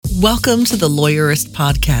Welcome to the Lawyerist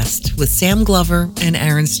Podcast with Sam Glover and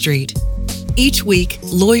Aaron Street. Each week,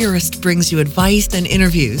 Lawyerist brings you advice and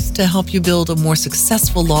interviews to help you build a more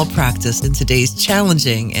successful law practice in today's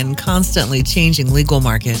challenging and constantly changing legal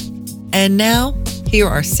market. And now, here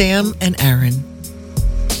are Sam and Aaron.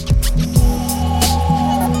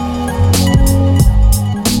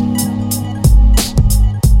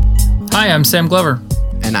 Hi, I'm Sam Glover.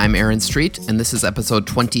 And I'm Aaron Street, and this is episode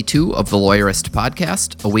 22 of the Lawyerist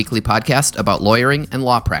Podcast, a weekly podcast about lawyering and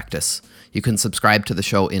law practice. You can subscribe to the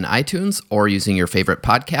show in iTunes or using your favorite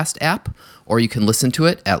podcast app, or you can listen to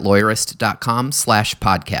it at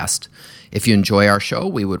lawyerist.com/podcast. If you enjoy our show,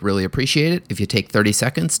 we would really appreciate it if you take 30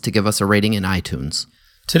 seconds to give us a rating in iTunes.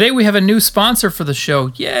 Today we have a new sponsor for the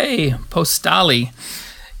show. Yay! Postali.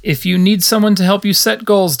 If you need someone to help you set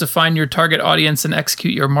goals, define your target audience, and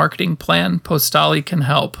execute your marketing plan, Postali can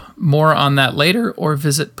help. More on that later, or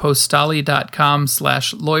visit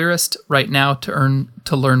postali.com/lawyerist right now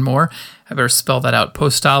to learn more. I better spell that out.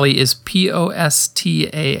 Postali is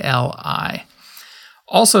Postali.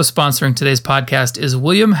 Also sponsoring today's podcast is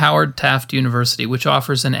William Howard Taft University, which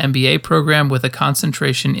offers an MBA program with a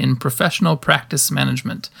concentration in professional practice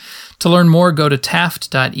management. To learn more, go to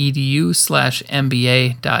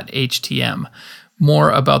taft.edu/mba.htm. More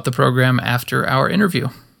about the program after our interview.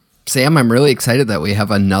 Sam, I'm really excited that we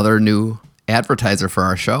have another new advertiser for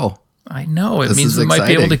our show. I know. It means we might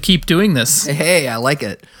be able to keep doing this. Hey, I like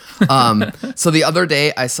it. So the other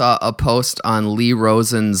day I saw a post on Lee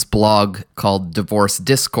Rosen's blog called Divorce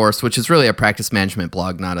Discourse, which is really a practice management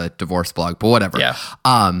blog, not a divorce blog, but whatever. Yeah.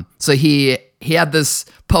 So he had this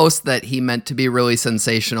post that he meant to be really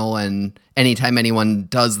sensational, and anytime anyone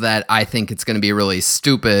does that, I think it's going to be really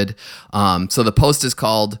stupid. So the post is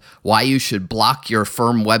called Why You Should Block Your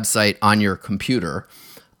Firm Website on Your Computer.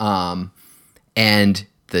 And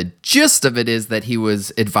the gist of it is that he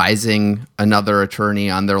was advising another attorney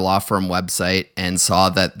on their law firm website and saw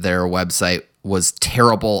that their website was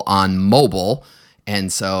terrible on mobile.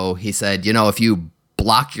 And so he said, if you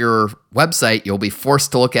block your website, you'll be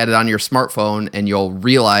forced to look at it on your smartphone, and you'll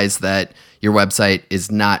realize that your website is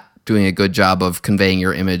not doing a good job of conveying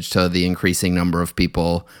your image to the increasing number of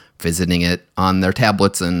people visiting it on their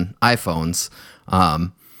tablets and iPhones.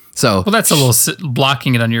 Well, that's a little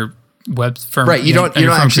blocking it on your web firm. Right, you don't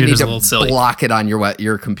actually need to silly. block it on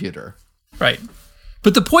your computer. Right.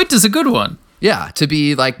 But the point is a good one. Yeah, to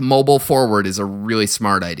be like mobile forward is a really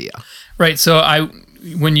smart idea. Right. So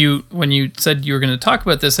when you said you were going to talk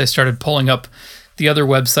about this, I started pulling up the other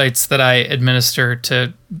websites that I administer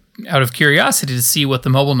out of curiosity to see what the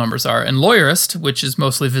mobile numbers are. And Lawyerist, which is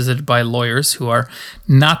mostly visited by lawyers who are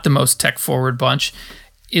not the most tech forward bunch,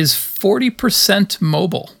 is 40%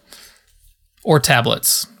 mobile. Or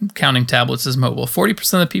tablets, counting tablets as mobile.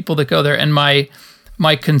 40% of the people that go there. And my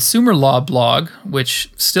consumer law blog,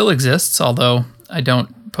 which still exists, although I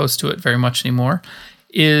don't post to it very much anymore,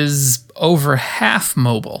 is over half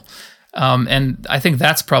mobile. And I think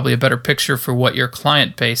that's probably a better picture for what your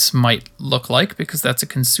client base might look like, because that's a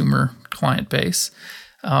consumer client base.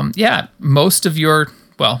 Most of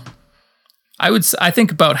I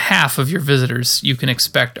think about half of your visitors you can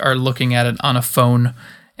expect are looking at it on a phone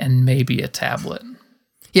and maybe a tablet.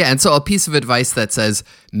 Yeah, and so a piece of advice that says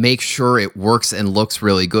make sure it works and looks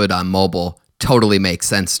really good on mobile totally makes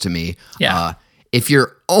sense to me. Yeah. If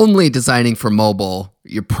you're only designing for mobile,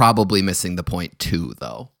 you're probably missing the point too,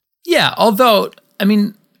 though. Yeah, although,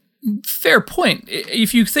 fair point.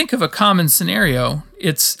 If you think of a common scenario,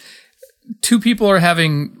 it's two people are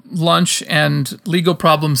having lunch and legal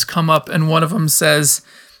problems come up, and one of them says,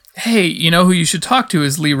 hey, who you should talk to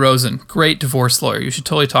is Lee Rosen, great divorce lawyer. You should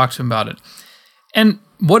totally talk to him about it. And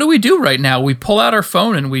what do we do right now? We pull out our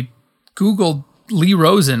phone and we Google Lee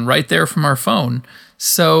Rosen right there from our phone.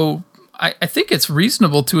 So I think it's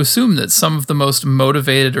reasonable to assume that some of the most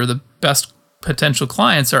motivated or the best potential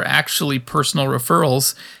clients are actually personal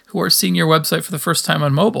referrals who are seeing your website for the first time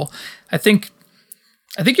on mobile. I think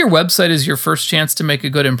your website is your first chance to make a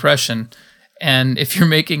good impression. And if you're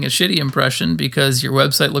making a shitty impression because your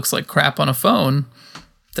website looks like crap on a phone,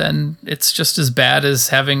 then it's just as bad as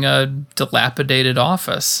having a dilapidated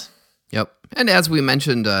office. Yep. And as we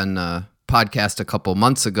mentioned on a podcast a couple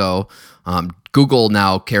months ago, Google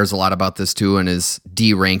now cares a lot about this too and is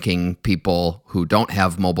de-ranking people who don't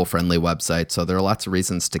have mobile-friendly websites. So there are lots of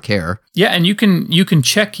reasons to care. Yeah, and you can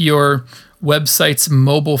check your website's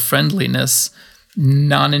mobile friendliness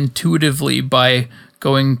non-intuitively by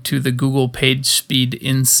going to the Google PageSpeed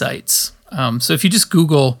Insights. So if you just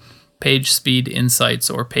Google PageSpeed Insights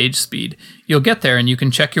or PageSpeed, you'll get there and you can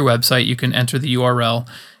check your website. You can enter the URL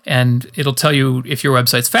And it'll tell you if your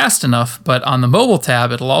website's fast enough, but on the mobile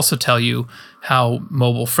tab, it'll also tell you how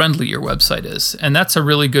mobile friendly your website is. And that's a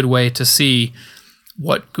really good way to see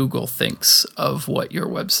what Google thinks of what your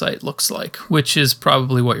website looks like, which is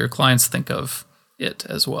probably what your clients think of it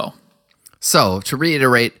as well. So to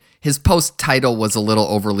reiterate, his post title was a little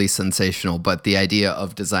overly sensational, but the idea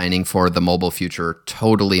of designing for the mobile future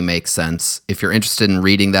totally makes sense. If you're interested in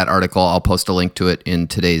reading that article, I'll post a link to it in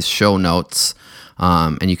today's show notes,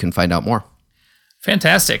 and you can find out more.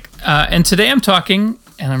 Fantastic. And today I'm talking,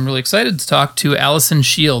 and I'm really excited to talk to Allison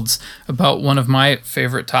Shields about one of my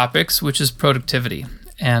favorite topics, which is productivity,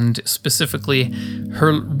 and specifically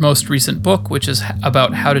her most recent book, which is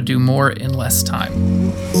about how to do more in less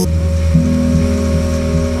time.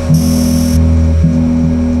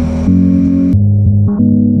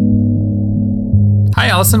 Hi,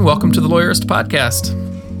 Allison. Welcome to the Lawyerist Podcast.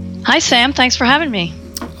 Hi, Sam. Thanks for having me.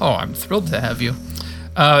 Oh, I'm thrilled to have you.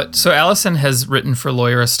 So Allison has written for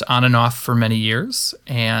Lawyerist on and off for many years,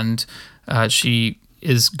 and she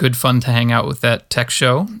is good fun to hang out with that tech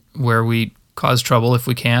show where we cause trouble if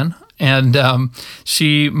we can. And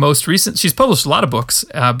she's published a lot of books,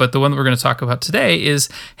 but the one that we're going to talk about today is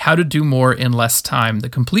How to Do More in Less Time, the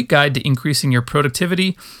complete guide to increasing your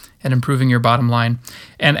productivity and improving your bottom line.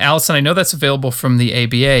 And Allison, I know that's available from the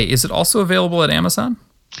ABA. Is it also available at Amazon?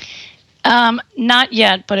 Not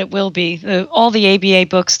yet, but it will be. All the ABA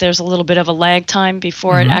books, there's a little bit of a lag time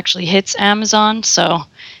before it actually hits Amazon, so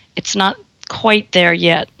it's not quite there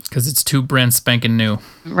yet. Because it's too brand spanking new.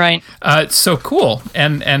 Right. So cool.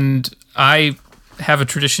 And I have a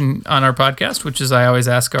tradition on our podcast, which is I always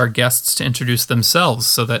ask our guests to introduce themselves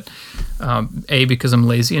so that, A, because I'm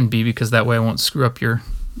lazy, and B, because that way I won't screw up your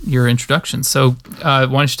introduction. So why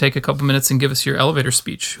don't you take a couple minutes and give us your elevator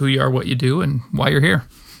speech, who you are, what you do, and why you're here.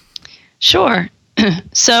 Sure.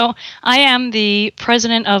 So I am the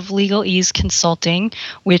president of Legal Ease Consulting,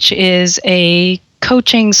 which is a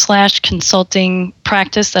coaching/consulting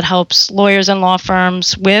practice that helps lawyers and law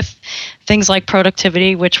firms with things like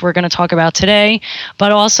productivity, which we're going to talk about today,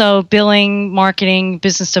 but also billing, marketing,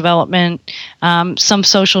 business development, some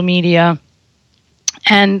social media.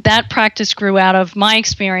 And that practice grew out of my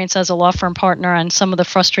experience as a law firm partner and some of the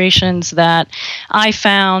frustrations that I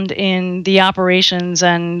found in the operations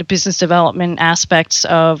and business development aspects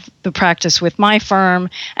of the practice with my firm,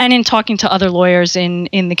 and in talking to other lawyers in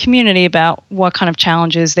the community about what kind of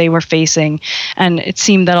challenges they were facing. And it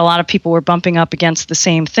seemed that a lot of people were bumping up against the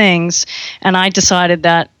same things. And I decided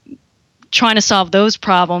that trying to solve those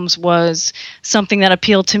problems was something that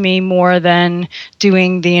appealed to me more than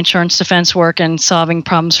doing the insurance defense work and solving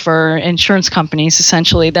problems for insurance companies,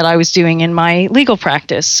 essentially, that I was doing in my legal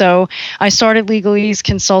practice. So I started Legal Ease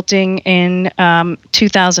Consulting in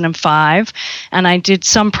 2005, and I did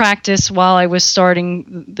some practice while I was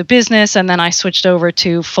starting the business, and then I switched over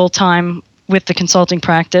to full-time with the consulting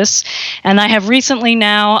practice. And I have recently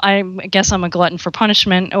now, I guess I'm a glutton for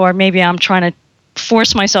punishment, or maybe I'm trying to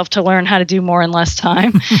force myself to learn how to do more in less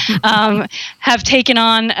time, have taken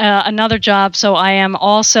on another job. So I am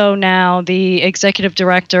also now the executive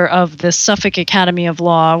director of the Suffolk Academy of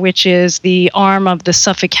Law, which is the arm of the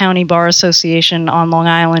Suffolk County Bar Association on Long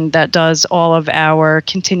Island that does all of our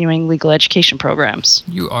continuing legal education programs.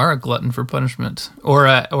 You are a glutton for punishment. Or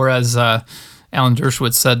as Alan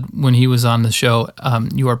Dershowitz said when he was on the show,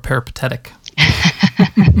 you are peripatetic.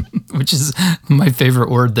 Which is my favorite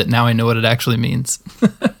word that now I know what it actually means.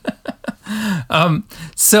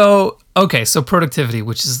 So productivity,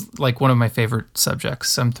 which is like one of my favorite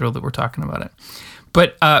subjects. I'm thrilled that we're talking about it.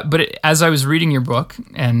 But as I was reading your book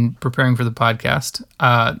and preparing for the podcast,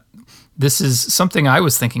 this is something I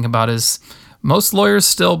was thinking about is most lawyers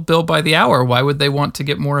still bill by the hour. Why would they want to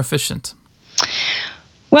get more efficient?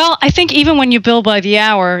 Well, I think even when you bill by the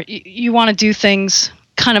hour, you want to do things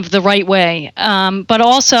kind of the right way. But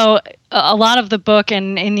also a lot of the book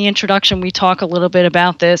and in the introduction, we talk a little bit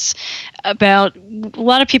about this, about a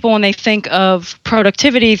lot of people, when they think of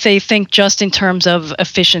productivity, they think just in terms of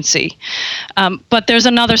efficiency. But there's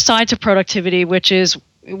another side to productivity, which is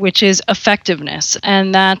effectiveness.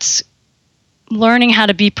 And that's learning how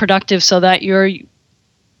to be productive so that you're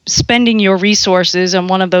spending your resources, and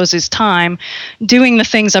one of those is time, doing the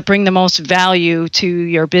things that bring the most value to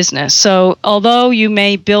your business. So although you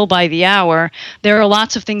may bill by the hour, there are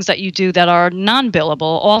lots of things that you do that are non-billable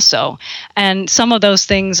also. And some of those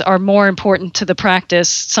things are more important to the practice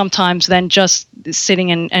sometimes than just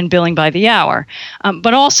sitting and billing by the hour.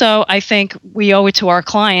 But also, I think we owe it to our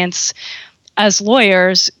clients as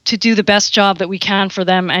lawyers to do the best job that we can for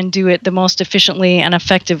them and do it the most efficiently and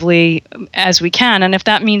effectively as we can. And if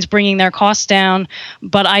that means bringing their costs down,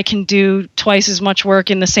 but I can do twice as much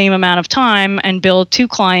work in the same amount of time and bill 2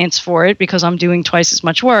 clients for it because I'm doing twice as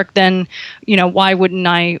much work, then, why wouldn't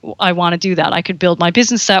I want to do that? I could build my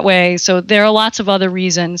business that way. So there are lots of other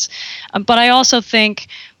reasons. But I also think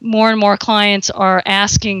more and more clients are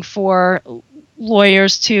asking for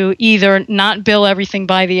lawyers to either not bill everything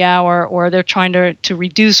by the hour, or they're trying to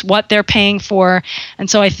reduce what they're paying for. And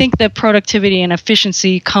so I think that productivity and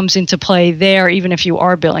efficiency comes into play there, even if you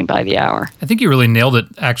are billing by the hour. I think you really nailed it,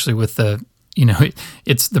 actually, with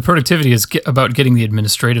it's the productivity is about getting the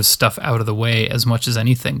administrative stuff out of the way as much as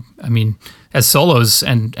anything. I mean, as solos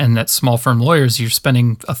and at small firm lawyers, you're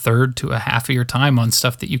spending a third to a half of your time on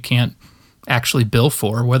stuff that you can't actually bill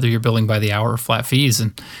for, whether you're billing by the hour or flat fees.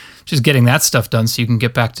 And just getting that stuff done so you can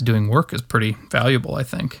get back to doing work is pretty valuable, I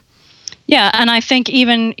think. Yeah, and I think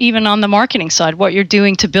even on the marketing side, what you're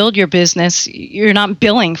doing to build your business, you're not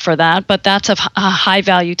billing for that, but that's a high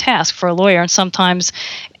value task for a lawyer. And sometimes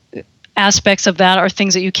aspects of that are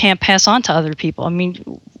things that you can't pass on to other people. I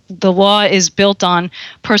mean, the law is built on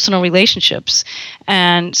personal relationships.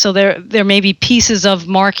 And so there may be pieces of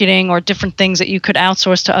marketing or different things that you could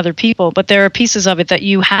outsource to other people, but there are pieces of it that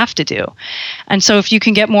you have to do. And so if you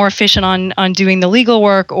can get more efficient on doing the legal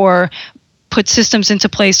work, or put systems into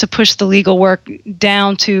place to push the legal work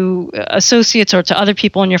down to associates or to other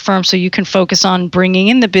people in your firm so you can focus on bringing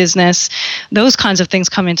in the business, those kinds of things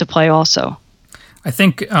come into play also. I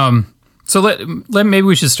think, so maybe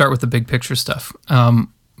we should start with the big picture stuff.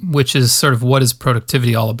 Which is sort of what is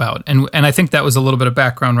productivity all about. And I think that was a little bit of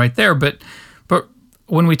background right there, but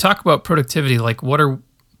when we talk about productivity, like what are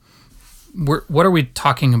we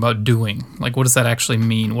talking about doing? Like, what does that actually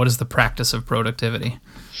mean? What is the practice of productivity?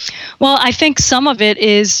 Well, I think some of it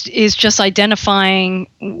is just identifying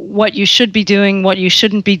what you should be doing, what you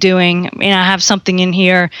shouldn't be doing. I mean, I have something in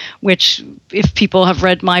here which, if people have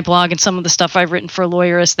read my blog and some of the stuff I've written for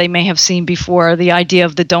Lawyerist, they may have seen before, the idea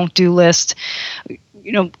of the don't do list.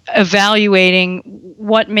 Evaluating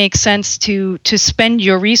what makes sense to spend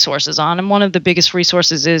your resources on. And one of the biggest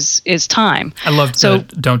resources is time. I loved the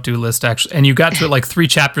don't do list, actually. And you got to it like 3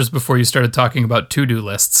 chapters before you started talking about to-do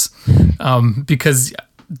lists, because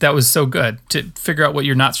that was so good to figure out what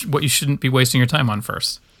you shouldn't be wasting your time on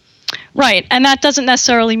first. Right. And that doesn't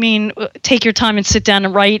necessarily mean take your time and sit down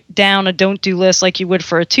and write down a don't do list like you would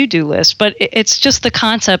for a to-do list. But it's just the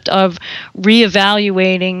concept of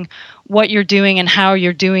reevaluating what you're doing and how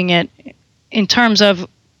you're doing it in terms of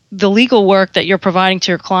the legal work that you're providing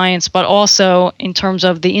to your clients, but also in terms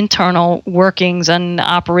of the internal workings and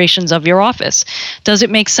operations of your office. Does it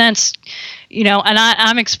make sense? And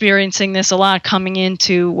I'm experiencing this a lot coming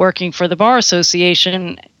into working for the Bar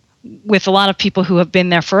Association with a lot of people who have been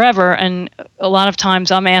there forever. And a lot of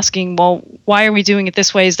times I'm asking, well, why are we doing it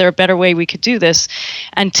this way? Is there a better way we could do this?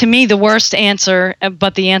 And to me, the worst answer,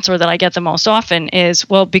 but the answer that I get the most often is,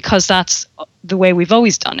 well, because that's the way we've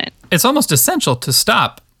always done it. It's almost essential to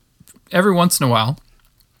stop every once in a while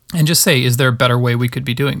and just say, is there a better way we could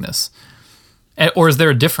be doing this? Or is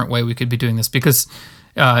there a different way we could be doing this? Because,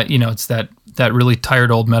 it's that really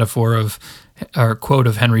tired old metaphor or quote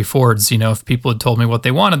of Henry Ford's, if people had told me what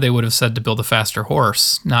they wanted, they would have said to build a faster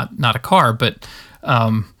horse, not a car. But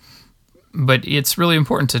it's really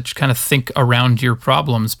important to kind of think around your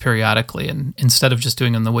problems periodically, and instead of just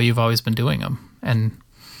doing them the way you've always been doing them. And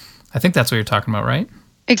I think that's what you're talking about, right?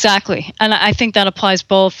 Exactly. And I think that applies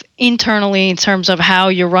both internally in terms of how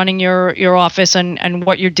you're running your office and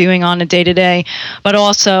what you're doing on a day-to-day, but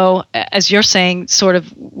also, as you're saying, sort of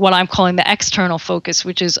what I'm calling the external focus,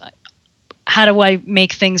 which is how do I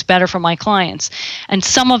make things better for my clients? And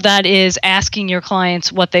some of that is asking your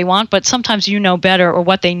clients what they want, but sometimes you know better, or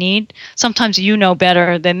what they need. Sometimes you know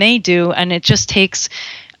better than they do, and it just takes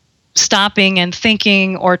stopping and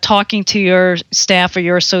thinking or talking to your staff or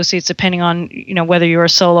your associates, depending on whether you're a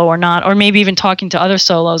solo or not, or maybe even talking to other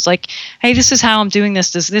solos, like, hey, this is how I'm doing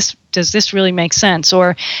this. Does this really make sense?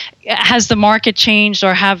 Or has the market changed,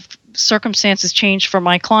 or have circumstances changed for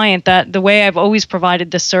my client that the way I've always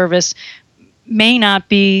provided this service may not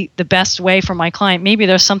be the best way for my client? Maybe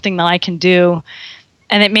there's something that I can do,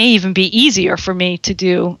 and it may even be easier for me to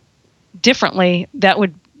do differently that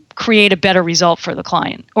would create a better result for the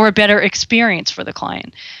client, or a better experience for the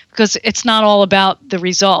client. Because it's not all about the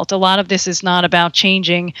result. A lot of this is not about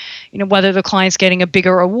changing, whether the client's getting a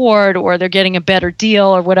bigger award or they're getting a better deal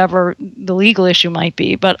or whatever the legal issue might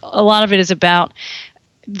be. But a lot of it is about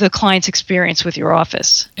the client's experience with your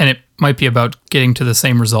office. And it might be about getting to the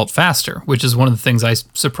same result faster, which is one of the things I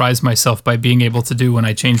surprised myself by being able to do when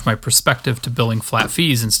I changed my perspective to billing flat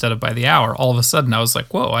fees instead of by the hour. All of a sudden, I was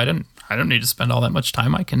like, whoa, I don't need to spend all that much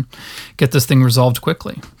time. I can get this thing resolved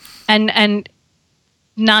quickly. And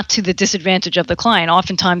not to the disadvantage of the client,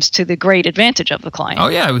 oftentimes to the great advantage of the client. Oh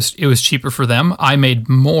yeah, it was cheaper for them. I made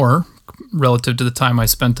more relative to the time I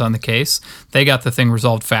spent on the case. They got the thing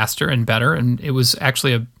resolved faster and better, and it was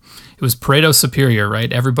actually it was Pareto superior,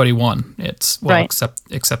 right? Everybody won. Right.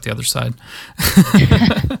 except the other side.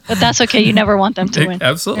 But that's okay. You never want them to win.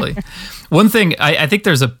 Absolutely. One thing, I think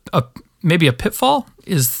there's maybe a pitfall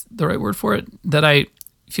is the right word for it, that I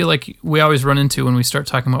feel like we always run into when we start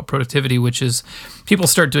talking about productivity, which is people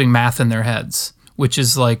start doing math in their heads, which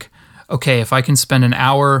is like, okay, if I can spend an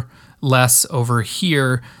hour less over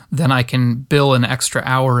here, then I can bill an extra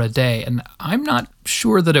hour a day. And I'm not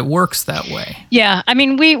sure that it works that way. Yeah. I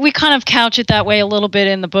mean, we kind of couch it that way a little bit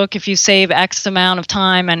in the book. If you save X amount of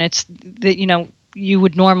time and it's that, you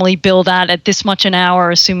would normally bill that at this much an hour,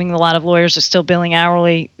 assuming a lot of lawyers are still billing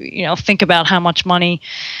hourly, think about how much money.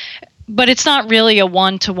 But it's not really a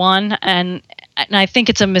one-to-one. And I think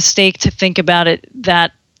it's a mistake to think about it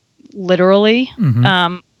that literally.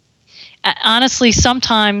 Mm-hmm. Honestly,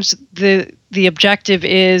 sometimes the objective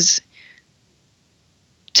is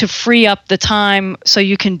to free up the time so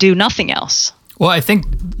you can do nothing else. Well, I think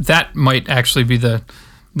that might actually be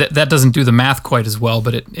that doesn't do the math quite as well,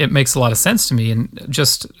 but it makes a lot of sense to me. And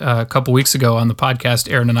just a couple weeks ago on the podcast,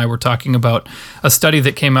 Aaron and I were talking about a study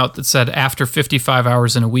that came out that said after 55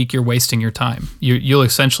 hours in a week, you're wasting your time. You'll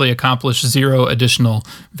essentially accomplish 0 additional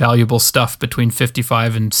valuable stuff between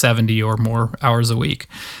 55 and 70 or more hours a week.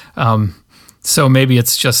 So maybe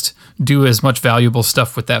it's just do as much valuable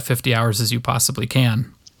stuff with that 50 hours as you possibly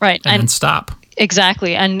can. Right. And then stop.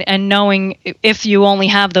 Exactly. And knowing if you only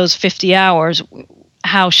have those 50 hours,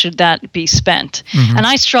 how should that be spent? Mm-hmm. And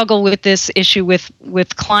I struggle with this issue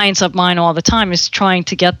with clients of mine all the time, is trying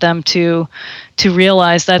to get them to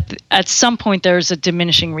realize that at some point there's a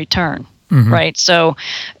diminishing return, mm-hmm. right? So,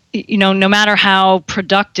 no matter how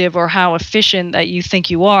productive or how efficient that you think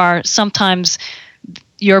you are, sometimes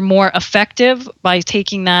you're more effective by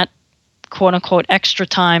taking that quote unquote extra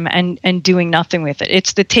time and doing nothing with it.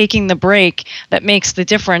 It's the taking the break that makes the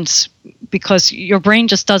difference, because your brain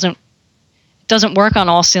just doesn't work on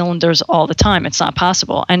all cylinders all the time. It's not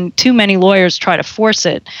possible. And too many lawyers try to force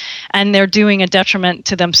it, and they're doing a detriment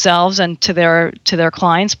to themselves and to their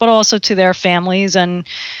clients, but also to their families and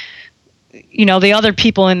the other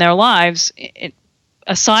people in their lives.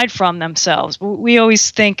 Aside from themselves, we always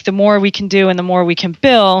think the more we can do and the more we can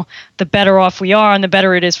bill, the better off we are and the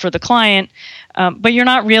better it is for the client. But you're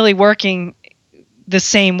not really working the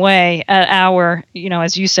same way at hour,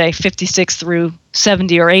 as you say, 56 through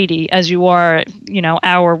 70 or 80 as you are,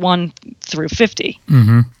 hour 1 through 50.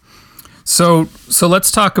 Mm-hmm. So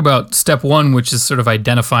let's talk about step 1, which is sort of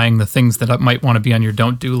identifying the things that might want to be on your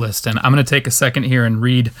don't do list. And I'm going to take a second here and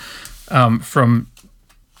read from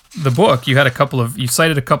the book. You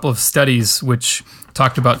cited a couple of studies which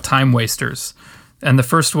talked about time wasters. And the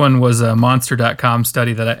first one was a Monster.com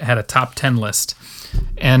study that had a top 10 list.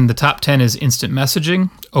 And the top 10 is instant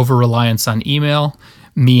messaging, over-reliance on email,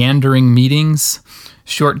 meandering meetings,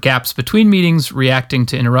 short gaps between meetings, reacting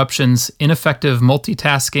to interruptions, ineffective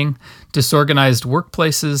multitasking, disorganized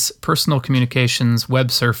workplaces, personal communications, web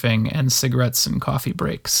surfing, and cigarettes and coffee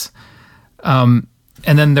breaks.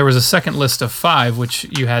 And then there was a second list of 5, which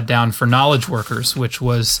you had down for knowledge workers, which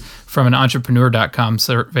was from an entrepreneur.com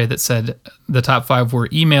survey that said the top 5 were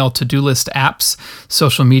email, to-do list apps,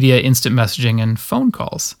 social media, instant messaging, and phone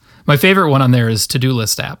calls. My favorite one on there is to-do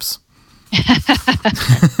list apps.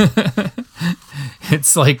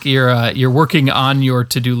 It's like you're working on your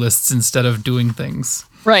to-do lists instead of doing things.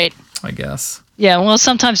 Right. I guess. Yeah, well,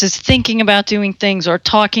 sometimes it's thinking about doing things or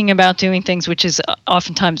talking about doing things, which is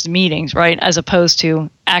oftentimes meetings, right, as opposed to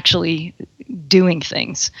actually doing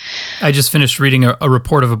things. I just finished reading a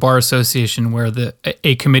report of a bar association where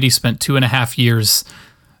a committee spent 2.5 years,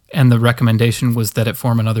 and the recommendation was that it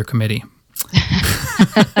form another committee.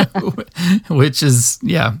 Which is,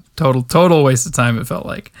 total waste of time, it felt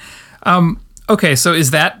like. Okay, so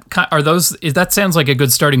that sounds like a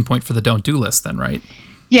good starting point for the don't do list then, right?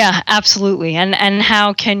 Yeah, absolutely. And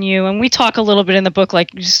how can you, and we talk a little bit in the book,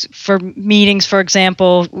 like for meetings, for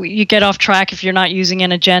example, you get off track if you're not using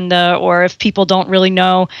an agenda, or if people don't really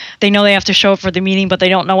know, they know they have to show up for the meeting, but they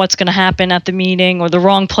don't know what's going to happen at the meeting, or the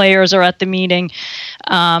wrong players are at the meeting.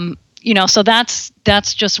 So that's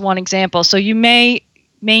just one example. So you may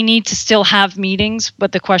may need to still have meetings,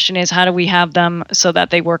 but the question is, how do we have them so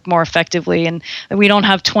that they work more effectively and we don't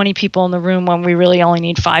have 20 people in the room when we really only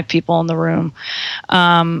need 5 people in the room?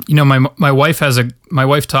 My wife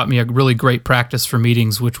taught me a really great practice for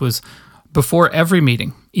meetings, which was before every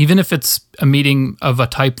meeting, even if it's a meeting of a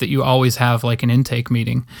type that you always have, like an intake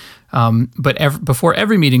meeting, before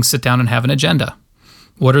every meeting, sit down and have an agenda.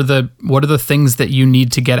 What are the things that you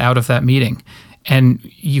need to get out of that meeting? And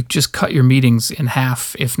you just cut your meetings in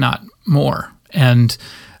half, if not more. And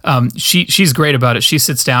she's great about it. She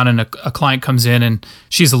sits down and a client comes in, and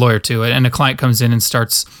she's a lawyer too, and a client comes in and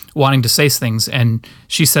starts wanting to say things, and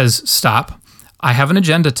she says, "Stop. I have an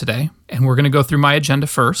agenda today, and we're going to go through my agenda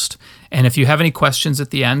first. And if you have any questions at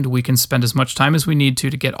the end, we can spend as much time as we need to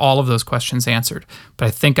get all of those questions answered. But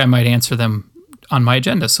I think I might answer them on my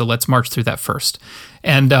agenda, so let's march through that first."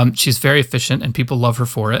 And she's very efficient, and people love her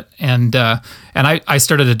for it. And I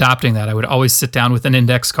started adopting that. I would always sit down with an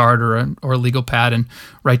index card or a legal pad and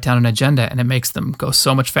write down an agenda, and it makes them go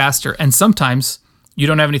so much faster. And sometimes you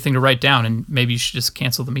don't have anything to write down, and maybe you should just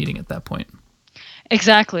cancel the meeting at that point.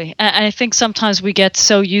 Exactly. And I think sometimes we get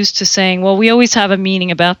so used to saying, well, we always have a meeting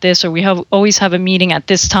about this, or we always have a meeting at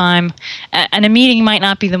this time. And a meeting might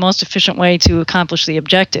not be the most efficient way to accomplish the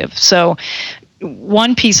objective. So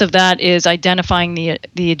one piece of that is identifying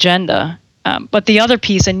the agenda. But the other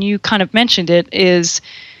piece, and you kind of mentioned it, is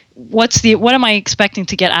what am I expecting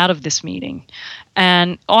to get out of this meeting?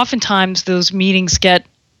 And oftentimes those meetings get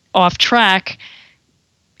off track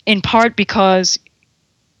in part because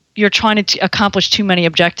you're trying to accomplish too many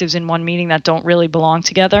objectives in one meeting that don't really belong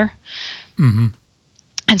together. Mm-hmm.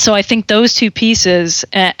 And so I think those two pieces,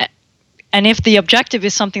 and if the objective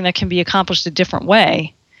is something that can be accomplished a different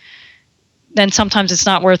way, then sometimes it's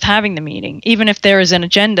not worth having the meeting. Even if there is an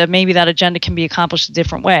agenda, maybe that agenda can be accomplished a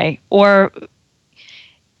different way. Or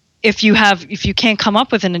if you can't come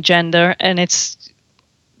up with an agenda, and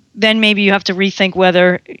then maybe you have to rethink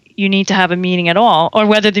whether you need to have a meeting at all, or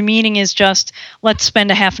whether the meeting is just, let's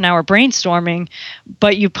spend a half an hour brainstorming,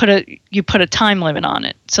 but you put a time limit on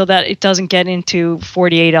it so that it doesn't get into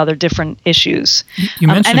 48 other different issues. You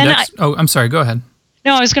mentioned I'm sorry, go ahead.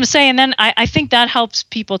 No, I was going to say, and then I think that helps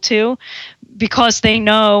people too, because they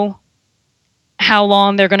know how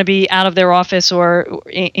long they're going to be out of their office or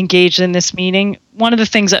engaged in this meeting. One of the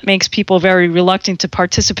things that makes people very reluctant to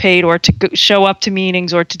participate or to show up to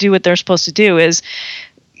meetings or to do what they're supposed to do is,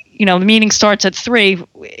 the meeting starts at 3.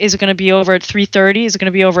 Is it going to be over at 3:30? Is it going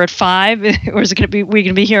to be over at 5? Or is it going to be, we're going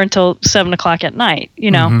to be here until 7 o'clock at night,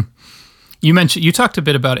 Mm-hmm. You talked a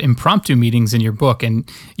bit about impromptu meetings in your book, and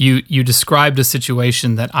you described a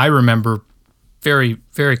situation that I remember very,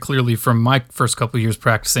 very clearly from my first couple of years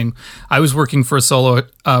practicing. I was working for a solo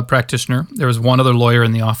practitioner. There was one other lawyer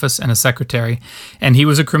in the office and a secretary, and he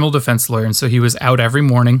was a criminal defense lawyer, and so he was out every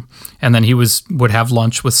morning, and then he would have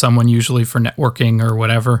lunch with someone, usually for networking or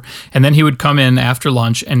whatever, and then he would come in after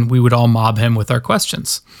lunch, and we would all mob him with our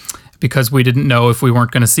questions, because we didn't know if we weren't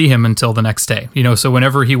going to see him until the next day. So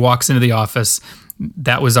whenever he walks into the office,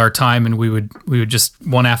 that was our time, and we would just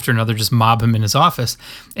one after another just mob him in his office.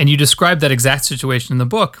 And you described that exact situation in the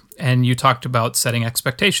book, and you talked about setting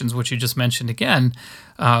expectations, which you just mentioned again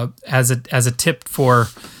as a tip for.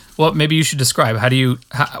 Well, maybe you should describe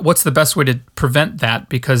what's the best way to prevent that,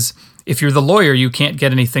 because if you're the lawyer, you can't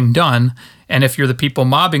get anything done, and if you're the people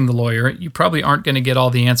mobbing the lawyer, you probably aren't going to get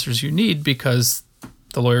all the answers you need because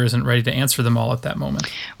the lawyer isn't ready to answer them all at that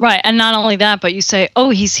moment. Right. And not only that, but you say, oh,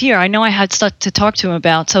 he's here. I know I had stuff to talk to him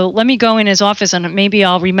about. So let me go in his office and maybe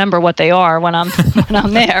I'll remember what they are when I'm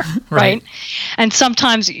there. Right. And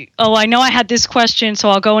sometimes, I know I had this question, so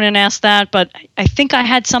I'll go in and ask that, but I think I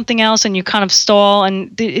had something else, and you kind of stall,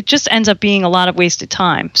 and it just ends up being a lot of wasted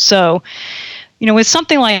time. So, with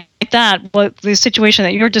something like that, the situation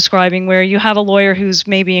that you're describing, where you have a lawyer who's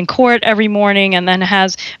maybe in court every morning and then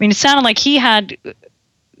it sounded like he had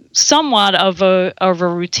somewhat of a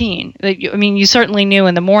routine. You certainly knew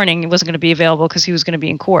in the morning he wasn't going to be available because he was going to be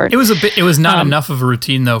in court. It was not enough of a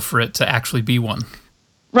routine though for it to actually be one.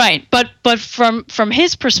 Right, but from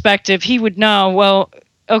his perspective, he would know. Well,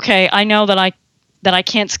 okay, I know that I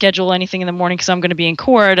can't schedule anything in the morning because I'm going to be in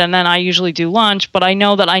court, and then I usually do lunch. But I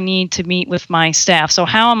know that I need to meet with my staff. So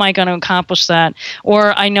how am I going to accomplish that?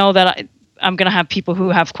 Or I know that I'm going to have people who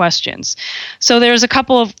have questions. So there's a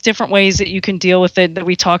couple of different ways that you can deal with it that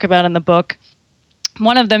we talk about in the book.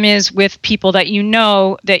 One of them is with people that you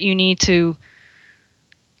know that you need to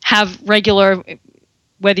have regular,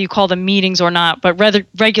 whether you call them meetings or not, but rather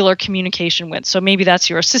regular communication with. So maybe that's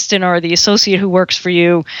your assistant or the associate who works for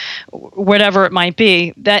you, whatever it might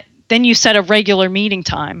be. That then you set a regular meeting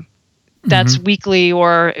time that's weekly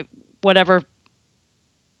or whatever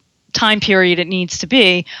time period it needs to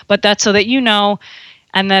be, but that's so that you know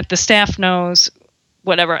and that the staff knows.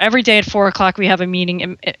 Whatever, every day at 4:00 we have a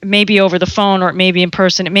meeting. It may be over the phone or it may be in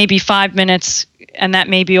person. It may be 5 minutes and that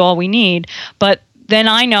may be all we need. But then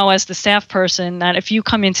I know as the staff person that if you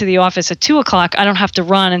come into the office at 2:00, I don't have to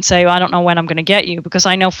run and say, I don't know when I'm going to get you, because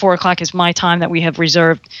I know 4:00 is my time that we have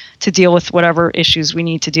reserved to deal with whatever issues we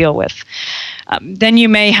need to deal with. Then you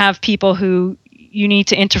may have people who you need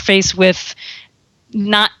to interface with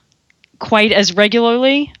not quite as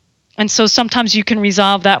regularly. And so sometimes you can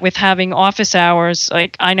resolve that with having office hours.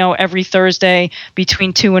 Like I know every Thursday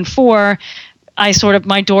between 2 and 4,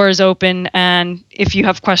 my door is open. And if you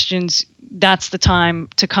have questions, that's the time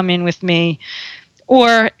to come in with me.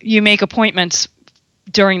 Or you make appointments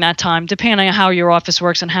during that time, depending on how your office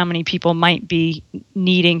works and how many people might be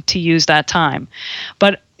needing to use that time.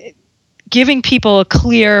 But giving people a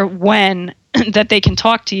clear when that they can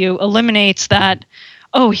talk to you eliminates that,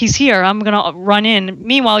 oh, he's here, I'm going to run in.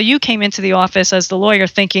 Meanwhile, you came into the office as the lawyer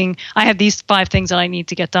thinking, I have these 5 things that I need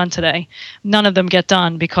to get done today. None of them get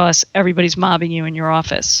done because everybody's mobbing you in your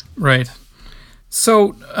office. Right.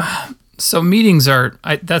 So meetings I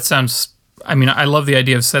love the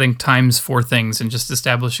idea of setting times for things and just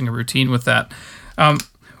establishing a routine with that.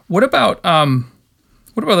 What about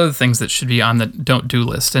other things that should be on the don't do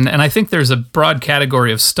list? And I think there's a broad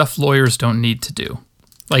category of stuff lawyers don't need to do.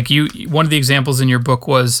 Like one of the examples in your book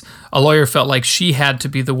was a lawyer felt like she had to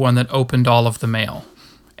be the one that opened all of the mail,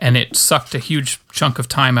 and it sucked a huge chunk of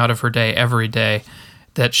time out of her day every day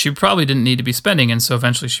that she probably didn't need to be spending. And so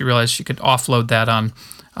eventually she realized she could offload that on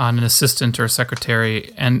an assistant or a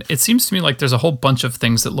secretary. And it seems to me like there's a whole bunch of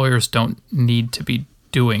things that lawyers don't need to be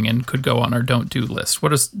doing and could go on our don't do list.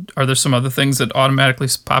 Are there some other things that automatically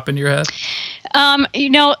pop into your head?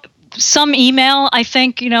 Some email, I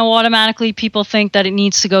think, automatically people think that it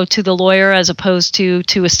needs to go to the lawyer as opposed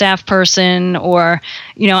to a staff person, or,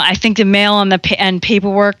 I think the mail and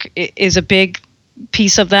paperwork is a big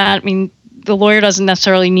piece of that. I mean, the lawyer doesn't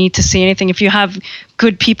necessarily need to see anything. If you have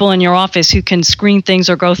good people in your office who can screen things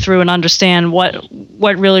or go through and understand what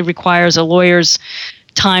really requires a lawyer's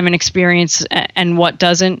time and experience and what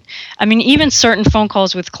doesn't. I mean, even certain phone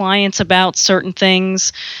calls with clients about certain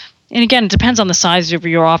things. And again, it depends on the size of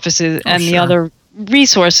your offices and the other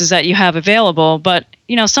resources that you have available. But,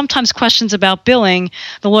 sometimes questions about billing,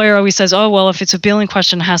 the lawyer always says, oh, well, if it's a billing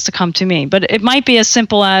question, it has to come to me. But it might be as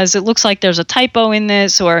simple as it looks like there's a typo in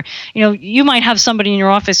this, or, you might have somebody in your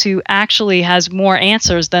office who actually has more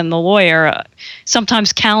answers than the lawyer.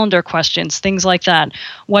 Sometimes calendar questions, things like that.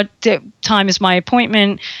 What time is my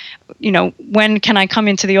appointment? When can I come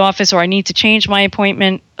into the office, or I need to change my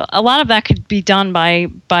appointment? A lot of that could be done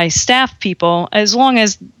by staff people, as long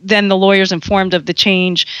as then the lawyer's informed of the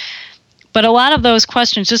change. But a lot of those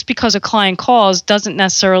questions, just because a client calls, doesn't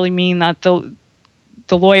necessarily mean that the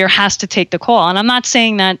lawyer has to take the call. And I'm not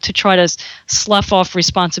saying that to try to slough off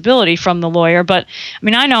responsibility from the lawyer, but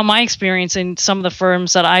I know my experience in some of the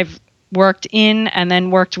firms that I've worked in and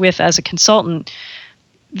then worked with as a consultant,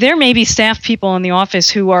 there may be staff people in the office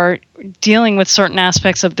who are dealing with certain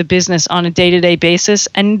aspects of the business on a day-to-day basis,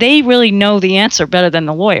 and they really know the answer better than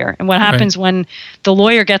the lawyer. And what happens when the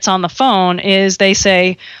lawyer gets on the phone is they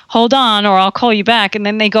say, hold on, or I'll call you back, and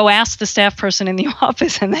then they go ask the staff person in the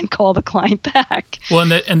office and then call the client back. Well,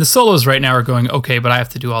 and the solos right now are going, okay, but I have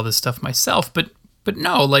to do all this stuff myself. But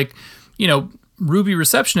no, Ruby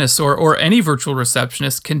receptionists or any virtual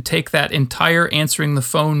receptionist can take that entire answering the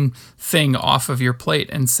phone thing off of your plate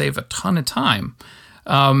and save a ton of time.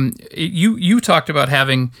 You talked about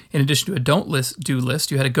having, in addition to a do list,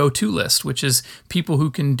 you had a go-to list, which is people who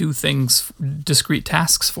can do things, discrete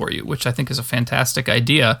tasks for you, which I think is a fantastic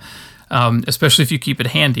idea, especially if you keep it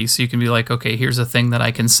handy. So you can be like, okay, here's a thing that I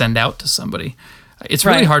can send out to somebody. It's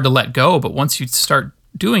really hard to let go, but once you start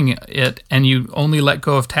doing it and you only let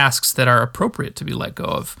go of tasks that are appropriate to be let go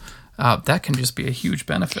of, that can just be a huge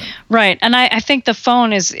benefit. Right. And I think the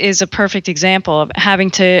phone is a perfect example of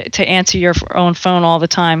having to answer your own phone all the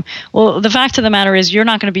time. Well, the fact of the matter is you're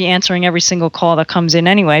not going to be answering every single call that comes in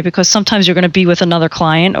anyway, because sometimes you're going to be with another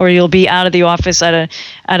client, or you'll be out of the office at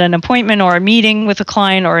an appointment or a meeting with a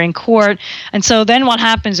client or in court. And so then what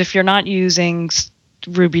happens if you're not using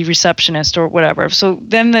Ruby Receptionist or whatever? So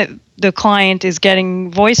then the client is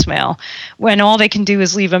getting voicemail when all they can do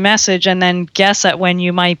is leave a message and then guess at when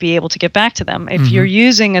you might be able to get back to them. If you're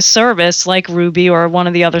using a service like Ruby or one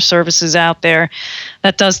of the other services out there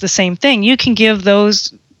that does the same thing, you can give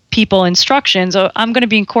those people instructions. I'm going to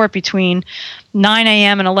be in court between 9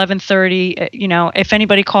 a.m. and 11:30. If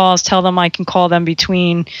anybody calls, tell them I can call them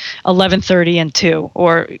between 11:30 and 2,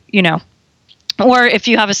 or, Or if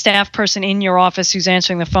you have a staff person in your office who's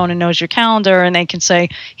answering the phone and knows your calendar, and they can say,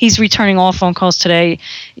 he's returning all phone calls today,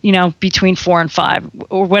 between 4 and 5,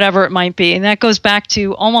 or whatever it might be. And that goes back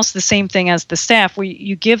to almost the same thing as the staff, where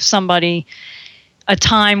you give somebody a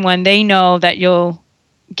time when they know that you'll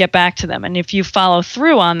get back to them. And if you follow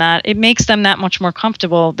through on that, it makes them that much more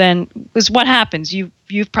comfortable than is what happens.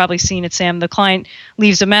 You've probably seen it, Sam. The client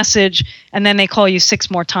leaves a message and then they call you 6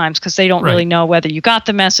 more times because they don't really know whether you got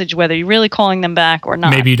the message, whether you're really calling them back or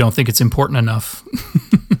not. Maybe you don't think it's important enough.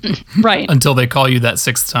 Right. Until they call you that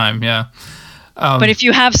 6th time. Yeah. But if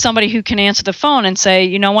you have somebody who can answer the phone and say,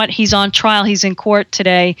 you know what, he's on trial, he's in court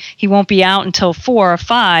today, he won't be out until 4 or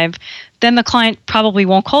 5, then the client probably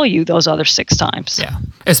won't call you those other 6 times. Yeah.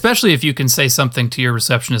 Especially if you can say something to your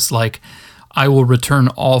receptionist like, I will return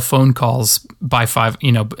all phone calls by 5,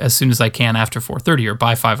 as soon as I can after 4:30 or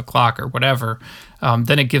by 5 o'clock or whatever.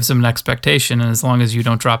 Then it gives them an expectation. And as long as you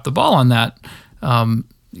don't drop the ball on that,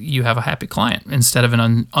 you have a happy client instead of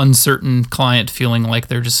an uncertain client feeling like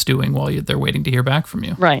they're just stewing while they're waiting to hear back from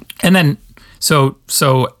you. Right. And then, so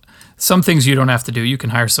some things you don't have to do, you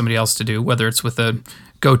can hire somebody else to do, whether it's with a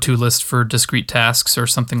go-to list for discrete tasks or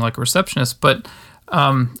something like a receptionist. But,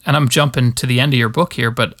 and I'm jumping to the end of your book here,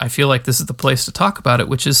 but I feel like this is the place to talk about it,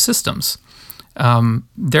 which is systems.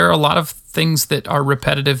 There are a lot of things that are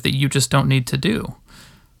repetitive that you just don't need to do.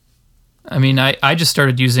 I mean, I just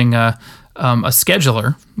started using a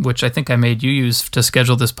scheduler, which I think I made you use to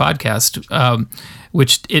schedule this podcast,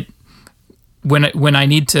 which when I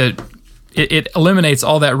need to, it eliminates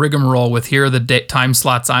all that rigmarole with here are the time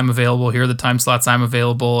slots I'm available, here are the time slots I'm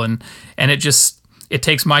available, and it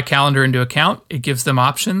takes my calendar into account. It gives them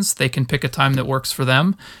options. They can pick a time that works for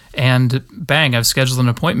them, and bang, I've scheduled an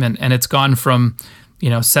appointment, and it's gone from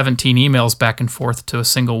 17 emails back and forth to a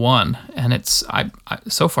single one. And it's,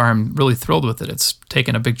 so far I'm really thrilled with it. It's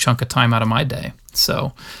taken a big chunk of time out of my day.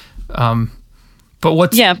 So,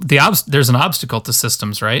 but there's an obstacle to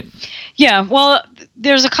systems, right? Yeah. Well,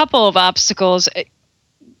 there's a couple of obstacles.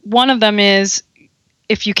 One of them is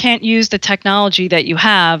if you can't use the technology that you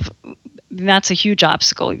have, that's a huge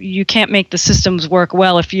obstacle. You can't make the systems work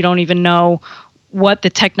well if you don't even know what the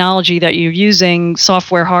technology that you're using,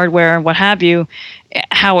 software, hardware, what have you,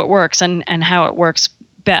 how it works and how it works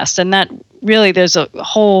best. And that really, there's a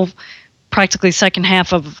whole practically second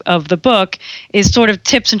half of the book is sort of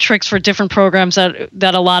tips and tricks for different programs that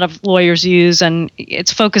a lot of lawyers use. And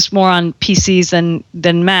it's focused more on PCs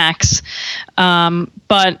than Macs.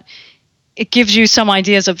 But it gives you some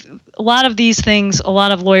ideas of a lot of these things. A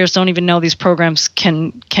lot of lawyers don't even know these programs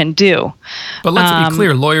can do. But let's be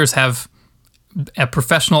clear, lawyers have a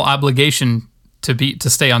professional obligation to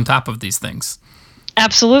stay on top of these things.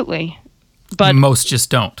 Absolutely. But most just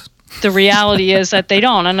don't. The reality is that they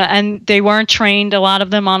don't. And they weren't trained, a lot of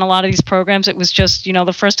them, on a lot of these programs. It was just,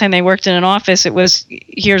 the first time they worked in an office, it was,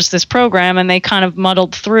 here's this program, and they kind of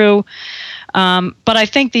muddled through. But I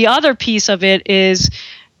think the other piece of it is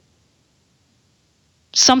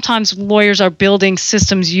sometimes lawyers are building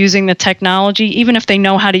systems using the technology. Even if they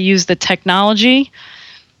know how to use the technology,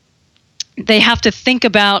 they have to think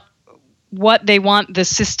about what they want the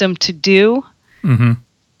system to do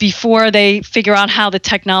before they figure out how the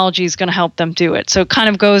technology is going to help them do it. So it kind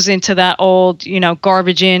of goes into that old,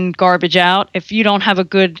 garbage in, garbage out. If you don't have a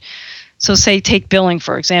good, so say take billing,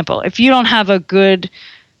 for example. If you don't have a good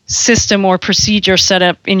system or procedure set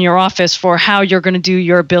up in your office for how you're going to do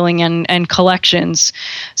your billing and collections.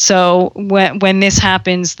 So when this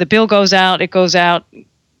happens, the bill goes out, it goes out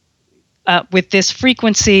with this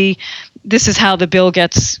frequency. This is how the bill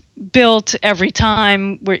gets built every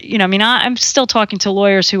time. I'm still talking to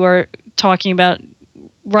lawyers who are talking about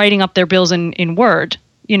writing up their bills in Word,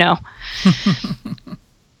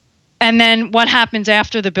 And then what happens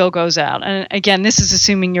after the bill goes out? And again, this is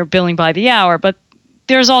assuming you're billing by the hour, but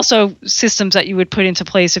there's also systems that you would put into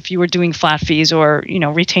place if you were doing flat fees or,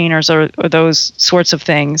 retainers or those sorts of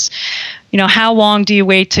things. How long do you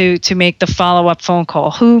wait to make the follow-up phone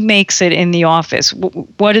call? Who makes it in the office?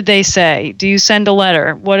 What did they say? Do you send a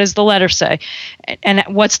letter? What does the letter say? And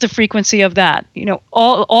what's the frequency of that?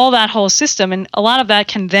 All that whole system, and a lot of that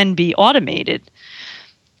can then be automated.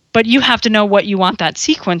 But you have to know what you want that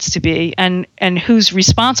sequence to be and who's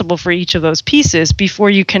responsible for each of those pieces before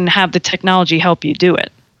you can have the technology help you do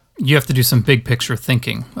it. You have to do some big picture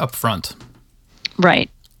thinking up front. Right.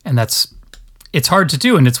 And it's hard to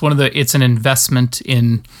do. And it's an investment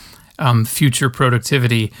in future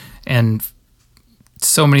productivity. And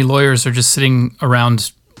so many lawyers are just sitting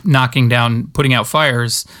around knocking down, putting out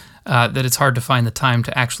fires, that it's hard to find the time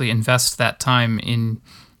to actually invest that time in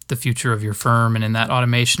the future of your firm and in that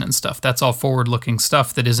automation and stuff. That's all forward-looking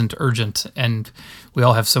stuff that isn't urgent, and we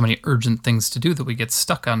all have so many urgent things to do that we get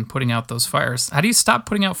stuck on putting out those fires. How do you stop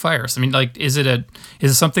putting out fires? I mean, like, is it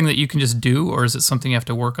something that you can just do, or is it something you have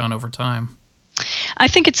to work on over time? I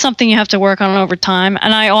think it's something you have to work on over time,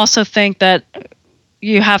 and I also think that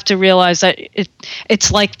you have to realize that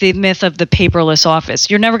it's like the myth of the paperless office.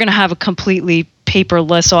 You're never going to have a completely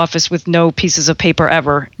paperless office with no pieces of paper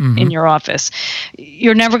ever in your office.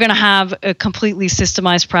 You're never going to have a completely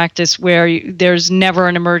systemized practice where there's never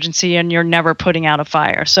an emergency and you're never putting out a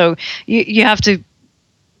fire. So you have to,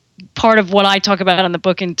 part of what I talk about in the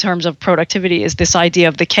book in terms of productivity is this idea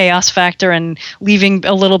of the chaos factor and leaving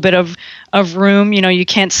a little bit of room. You know, you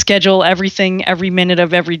can't schedule everything every minute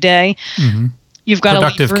of every day. You've got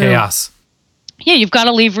productive to leave room. Chaos. Yeah, you've got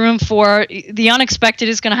to leave room for the unexpected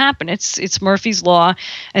is going to happen. It's Murphy's Law,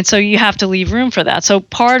 and so you have to leave room for that. So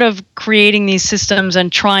part of creating these systems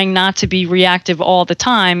and trying not to be reactive all the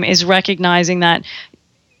time is recognizing that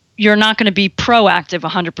you're not going to be proactive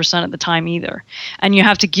 100% of the time either. And you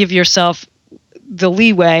have to give yourself the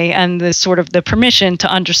leeway and the sort of the permission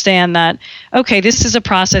to understand that, okay, this is a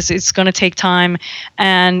process. It's going to take time,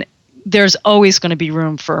 and there's always going to be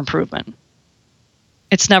room for improvement.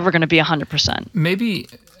 It's never going to be 100%. Maybe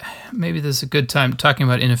this is a good time, talking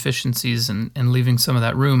about inefficiencies and leaving some of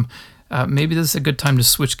that room. Maybe this is a good time to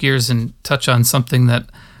switch gears and touch on something that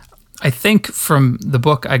I think from the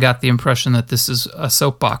book I got the impression that this is a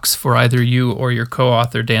soapbox for either you or your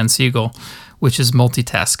co-author Dan Siegel, which is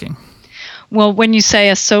multitasking. Well, when you say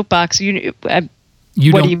a soapbox,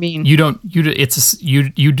 what do you mean? You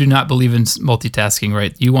do not believe in multitasking,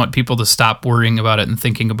 right? You want people to stop worrying about it and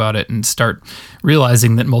thinking about it and start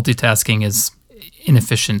realizing that multitasking is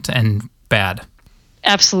inefficient and bad.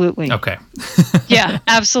 Absolutely. Okay. Yeah,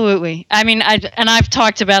 absolutely. I mean, I've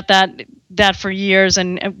talked about that for years,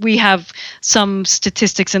 and we have some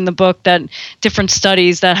statistics in the book that different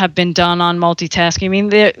studies that have been done on multitasking. I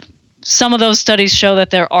mean, some of those studies show that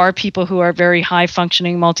there are people who are very high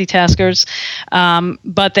functioning multitaskers,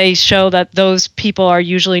 but they show that those people are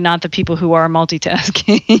usually not the people who are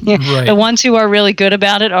multitasking. Right. The ones who are really good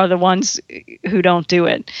about it are the ones who don't do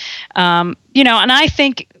it. And I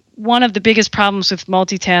think one of the biggest problems with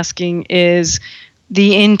multitasking is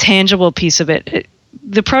the intangible piece of it.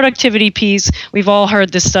 The productivity piece, we've all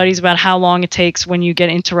heard the studies about how long it takes when you get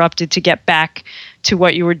interrupted to get back to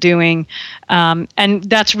what you were doing. And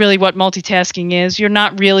that's really what multitasking is. You're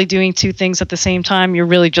not really doing two things at the same time. You're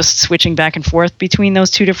really just switching back and forth between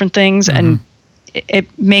those two different things. And it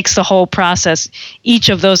makes the whole process, each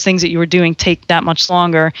of those things that you were doing, take that much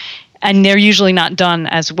longer. And they're usually not done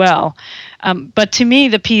as well. But to me,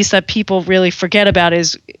 the piece that people really forget about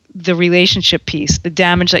is the relationship piece, the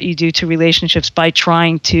damage that you do to relationships by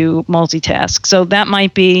trying to multitask. So that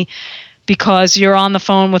might be because you're on the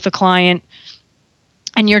phone with a client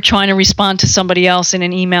and you're trying to respond to somebody else in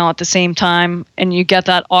an email at the same time, and you get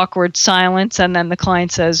that awkward silence, and then the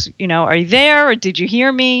client says, are you there, or did you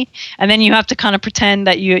hear me? And then you have to kind of pretend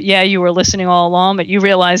that you were listening all along, but you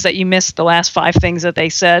realize that you missed the last 5 things that they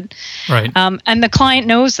said. Right. And the client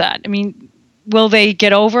knows that. I mean, will they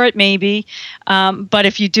get over it? Maybe. But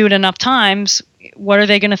if you do it enough times, what are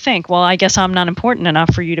they going to think? Well, I guess I'm not important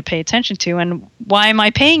enough for you to pay attention to. And why am I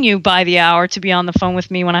paying you by the hour to be on the phone with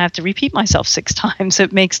me when I have to repeat myself 6 times?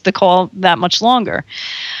 It makes the call that much longer.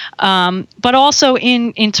 But also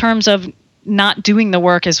in terms of not doing the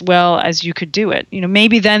work as well as you could do it.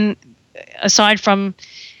 Maybe then, aside from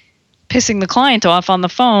pissing the client off on the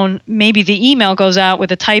phone, maybe the email goes out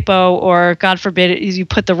with a typo, or God forbid you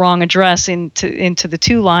put the wrong address into the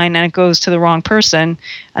to line and it goes to the wrong person,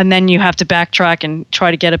 and then you have to backtrack and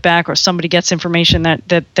try to get it back, or somebody gets information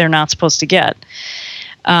that they're not supposed to get.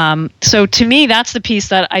 So to me, that's the piece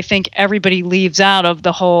that I think everybody leaves out of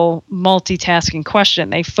the whole multitasking question.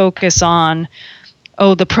 They focus on,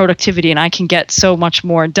 the productivity, and I can get so much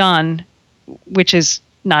more done, which is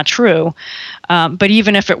not true. But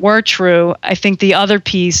even if it were true, I think the other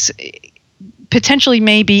piece potentially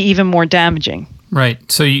may be even more damaging. Right.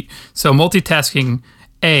 So multitasking,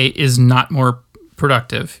 is not more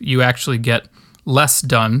productive. You actually get less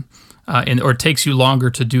done, or it takes you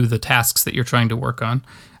longer to do the tasks that you're trying to work on.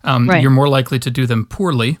 Right. You're more likely to do them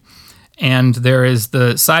poorly. And there is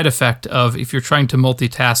the side effect of, if you're trying to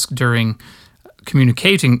multitask during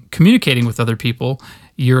communicating with other people,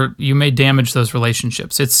 you may damage those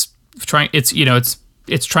relationships. It's trying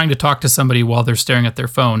to talk to somebody while they're staring at their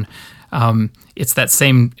phone. It's that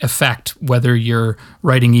same effect whether you're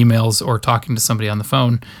writing emails or talking to somebody on the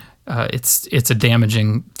phone. It's a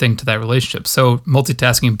damaging thing to that relationship. So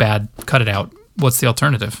multitasking, bad, cut it out. What's the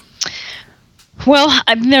alternative? Well,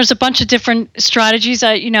 there's a bunch of different strategies.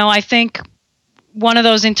 I think one of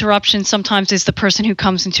those interruptions sometimes is the person who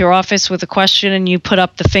comes into your office with a question and you put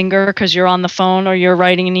up the finger because you're on the phone or you're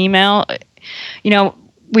writing an email.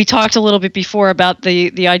 We talked a little bit before about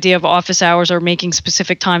the idea of office hours or making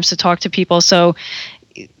specific times to talk to people. So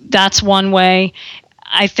that's one way.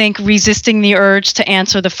 I think resisting the urge to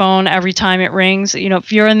answer the phone every time it rings.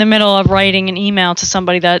 If you're in the middle of writing an email to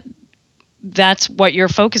somebody, that's what you're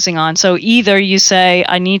focusing on. So either you say,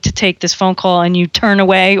 I need to take this phone call, and you turn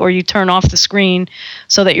away or you turn off the screen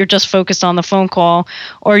so that you're just focused on the phone call,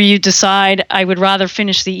 or you decide I would rather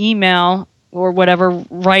finish the email or whatever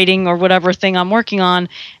writing or whatever thing I'm working on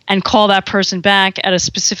and call that person back at a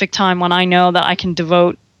specific time when I know that I can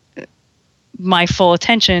devote my full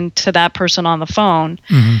attention to that person on the phone.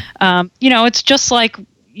 Mm-hmm. It's just like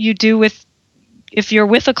you do if you're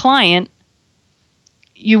with a client.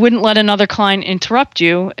 You wouldn't let another client interrupt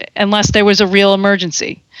you unless there was a real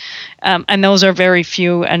emergency. And those are very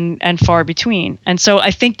few and far between. And so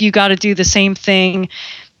I think you got to do the same thing,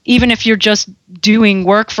 even if you're just doing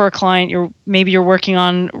work for a client. Maybe you're working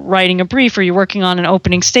on writing a brief, or you're working on an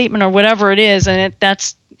opening statement, or whatever it is. And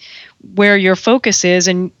that's where your focus is.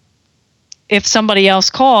 And if somebody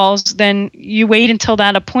else calls, then you wait until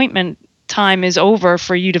that appointment time is over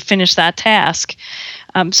for you to finish that task.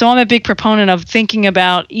 So I'm a big proponent of thinking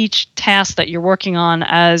about each task that you're working on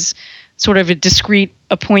as sort of a discrete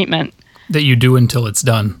appointment. That you do until it's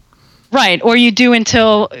done. Right. Or you do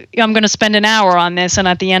until I'm going to spend an hour on this, and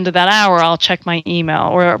at the end of that hour, I'll check my email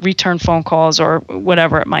or return phone calls or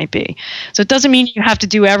whatever it might be. So it doesn't mean you have to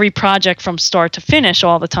do every project from start to finish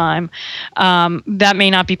all the time. That may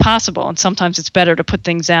not be possible, and sometimes it's better to put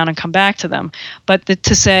things down and come back to them. But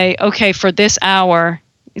to say, okay, for this hour,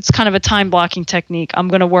 it's kind of a time blocking technique. I'm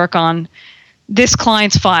going to work on this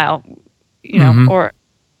client's file, or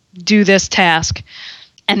do this task.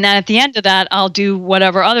 And then at the end of that, I'll do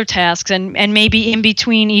whatever other tasks. And maybe in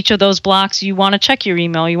between each of those blocks, you want to check your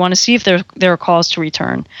email. You want to see if there are calls to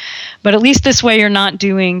return. But at least this way, you're not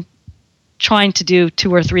trying to do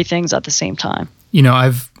 2 or 3 things at the same time.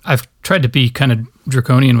 I've tried to be kind of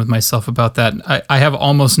draconian with myself about that. I have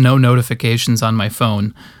almost no notifications on my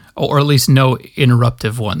phone, or at least no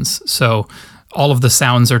interruptive ones. So all of the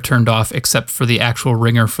sounds are turned off except for the actual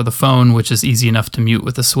ringer for the phone, which is easy enough to mute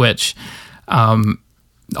with a switch.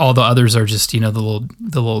 All the others are just, the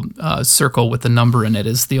little circle with the number in it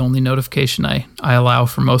is the only notification I allow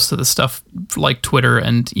for most of the stuff, like Twitter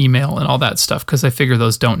and email and all that stuff, because I figure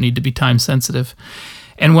those don't need to be time sensitive.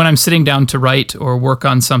 And when I'm sitting down to write or work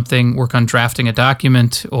on something, work on drafting a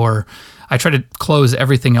document, or I try to close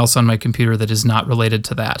everything else on my computer that is not related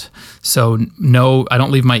to that. So no, I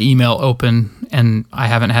don't leave my email open, and I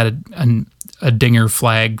haven't had a dinger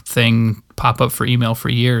flag thing pop up for email for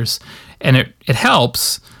years. And it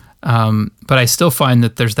helps, but I still find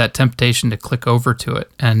that there's that temptation to click over to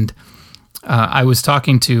it. And I was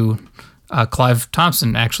talking to Clive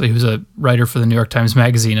Thompson, actually, who's a writer for the New York Times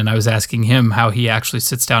Magazine, and I was asking him how he actually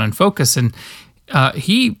sits down and focuses. And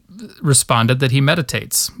he responded that he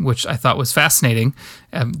meditates, which I thought was fascinating.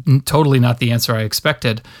 Totally not the answer I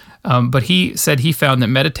expected. But he said he found that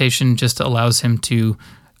meditation just allows him to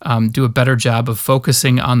do a better job of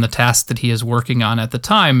focusing on the task that he is working on at the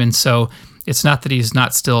time. And so it's not that he's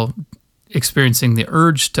not still experiencing the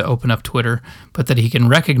urge to open up Twitter, but that he can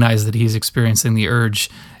recognize that he's experiencing the urge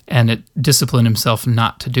and discipline himself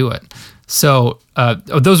not to do it. So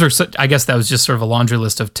those are, I guess that was just sort of a laundry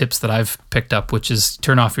list of tips that I've picked up, which is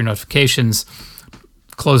turn off your notifications,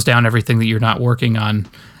 close down everything that you're not working on,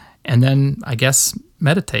 and then I guess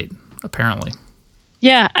meditate, apparently.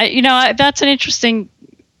 Yeah, that's an interesting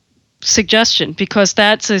suggestion, because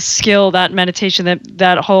that's a skill, that meditation,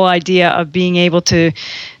 that whole idea of being able to,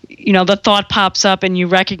 the thought pops up and you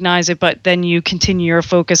recognize it, but then you continue your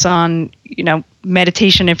focus on,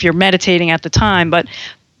 meditation if you're meditating at the time. But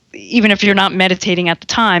even if you're not meditating at the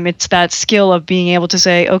time, it's that skill of being able to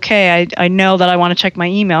say, okay, I know that I want to check my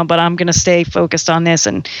email, but I'm going to stay focused on this,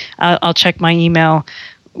 and I'll check my email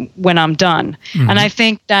when I'm done. Mm-hmm. And I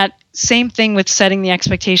think that same thing with setting the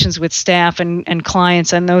expectations with staff and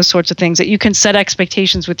clients and those sorts of things, that you can set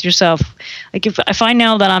expectations with yourself. Like if I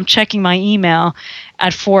know that I'm checking my email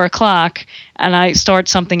at 4:00 and I start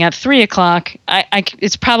something at 3:00,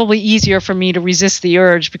 it's probably easier for me to resist the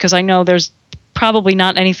urge, because I know there's probably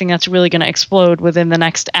not anything that's really going to explode within the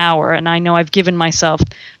next hour. And I know I've given myself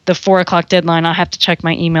the 4:00 deadline. I have to check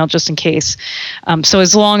my email just in case. So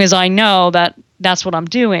as long as I know that that's what I'm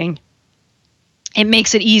doing, it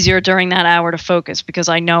makes it easier during that hour to focus, because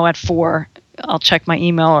I know at 4 I'll check my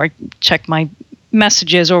email or check my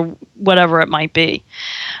messages or whatever it might be.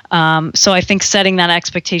 So I think setting that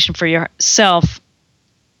expectation for yourself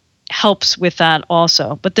helps with that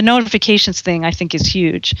also. But the notifications thing I think is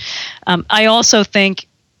huge. I also think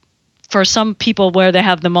for some people where they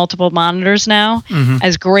have the multiple monitors now,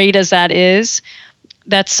 as great as that is,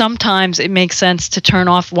 that sometimes it makes sense to turn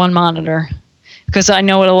off one monitor. Because I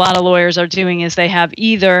know what a lot of lawyers are doing is they have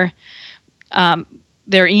either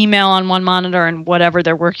their email on one monitor and whatever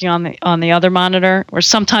they're working on the other monitor, or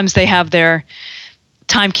sometimes they have their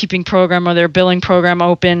timekeeping program or their billing program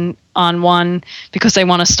open on one because they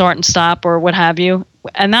want to start and stop or what have you.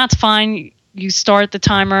 And that's fine. You start the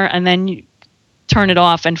timer and then you turn it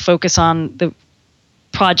off and focus on the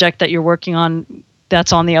project that you're working on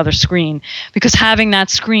that's on the other screen. Because having that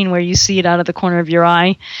screen where you see it out of the corner of your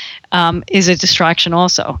eye is a distraction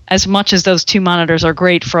also. As much as those two monitors are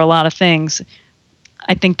great for a lot of things,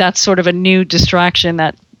 I think that's sort of a new distraction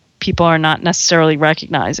that people are not necessarily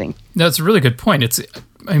recognizing. That's a really good point.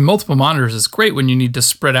 Multiple monitors is great when you need to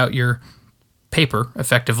spread out your paper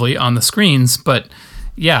effectively on the screens, but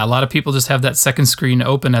yeah, a lot of people just have that second screen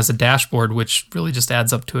open as a dashboard, which really just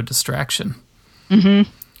adds up to a distraction.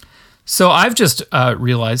 So I've just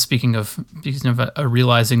realized, speaking of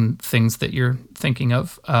realizing things that you're thinking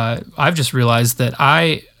of, I've just realized that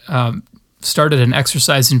I started an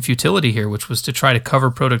exercise in futility here, which was to try to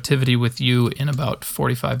cover productivity with you in about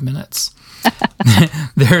 45 minutes.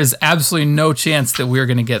 There is absolutely no chance that we're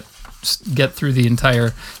going to get through the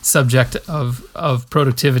entire subject of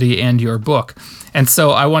productivity and your book. And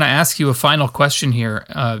so I want to ask you a final question here.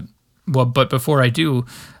 But before I do,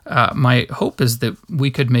 my hope is that we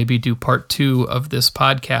could maybe do part 2 of this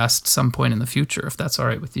podcast some point in the future, if that's all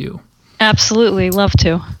right with you. Absolutely. Love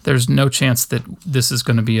to. There's no chance that this is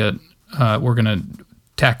going to be we're going to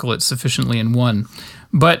tackle it sufficiently in one.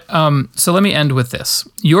 But so let me end with this.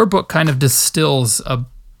 Your book kind of distills a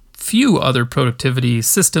few other productivity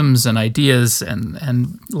systems and ideas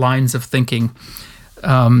and lines of thinking.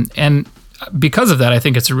 And because of that, I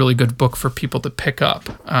think it's a really good book for people to pick up.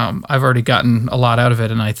 I've already gotten a lot out of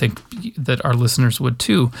it, and I think that our listeners would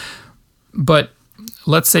too. But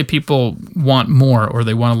let's say people want more or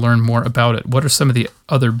they want to learn more about it. What are some of the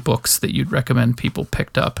other books that you'd recommend people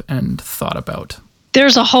picked up and thought about?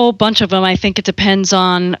 There's a whole bunch of them. I think it depends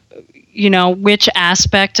on, which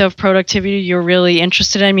aspect of productivity you're really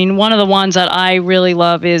interested in. I mean, one of the ones that I really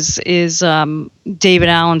love is David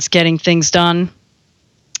Allen's Getting Things Done.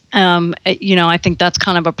 I think that's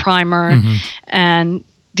kind of a primer. And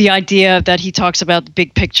the idea that he talks about the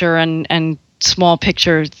big picture and small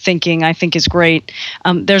picture thinking, I think is great.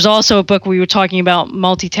 There's also a book we were talking about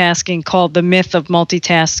multitasking called The Myth of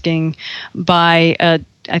Multitasking by,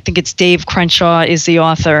 I think it's Dave Crenshaw is the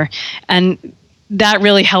author. And that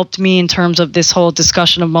really helped me in terms of this whole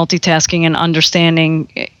discussion of multitasking and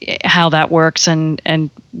understanding how that works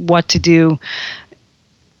and what to do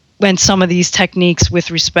when some of these techniques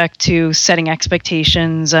with respect to setting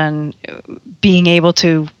expectations and being able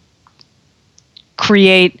to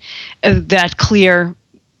create that clear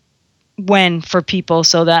when for people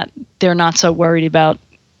so that they're not so worried about,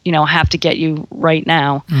 have to get you right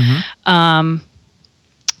now.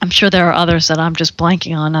 I'm sure there are others that I'm just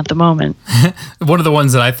blanking on at the moment. One of the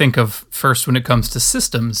ones that I think of first when it comes to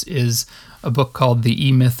systems is a book called The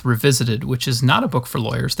E-Myth Revisited, which is not a book for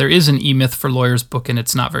lawyers. There is an E-Myth for Lawyers book, and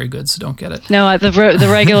it's not very good, so don't get it. No, the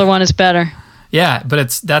regular one is better. Yeah,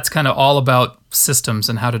 but that's kind of all about systems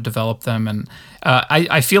and how to develop them. And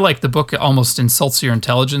I feel like the book almost insults your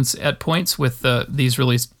intelligence at points with these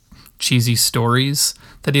really cheesy stories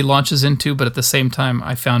that he launches into, but at the same time,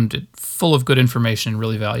 I found it full of good information and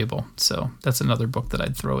really valuable. So that's another book that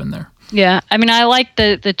I'd throw in there. Yeah, I mean, I like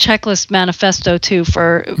the checklist manifesto too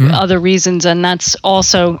for other reasons, and that's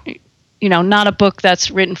also, not a book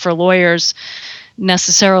that's written for lawyers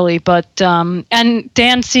necessarily, but and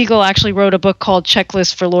Dan Siegel actually wrote a book called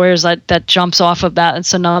Checklist for Lawyers that jumps off of that.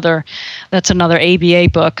 That's another ABA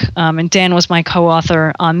book, and Dan was my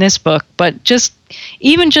co-author on this book. But just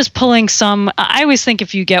pulling some, I always think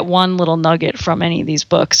if you get one little nugget from any of these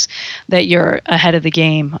books, that you're ahead of the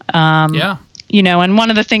game. Yeah. And one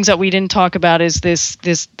of the things that we didn't talk about is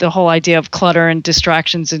the whole idea of clutter and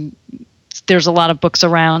distractions, and there's a lot of books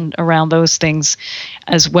around those things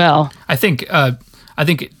as well. I think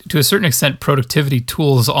to a certain extent, productivity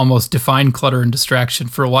tools almost define clutter and distraction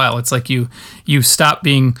for a while. It's like you stop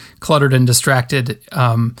being cluttered and distracted,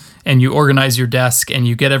 and you organize your desk and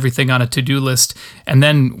you get everything on a to-do list, and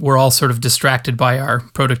then we're all sort of distracted by our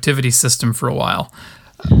productivity system for a while.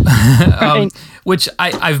 Right. Which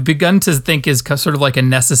I've begun to think is sort of like a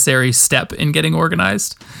necessary step in getting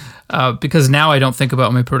organized. because now I don't think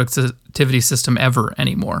about my productivity system ever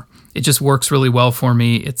anymore. It just works really well for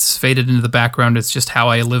me. It's faded into the background. It's just how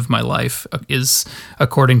I live my life is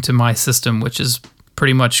according to my system, which is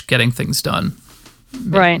pretty much getting things done.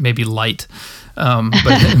 Right. Maybe light.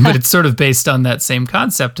 But it's sort of based on that same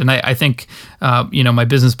concept. And I think, my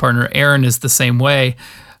business partner, Aaron, is the same way.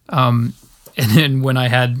 And then when I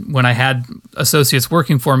had associates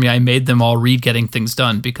working for me, I made them all read Getting Things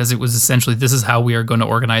Done, because it was essentially, this is how we are going to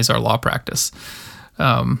organize our law practice.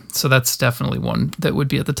 So that's definitely one that would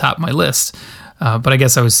be at the top of my list. But I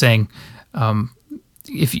guess I was saying,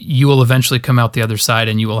 if you will eventually come out the other side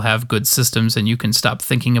and you will have good systems and you can stop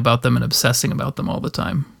thinking about them and obsessing about them all the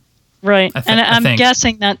time. Right. I'm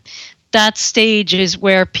guessing that stage is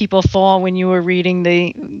where people fall when you were reading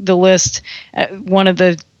the list. One of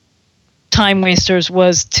the time wasters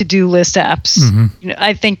was to-do list apps. Mm-hmm.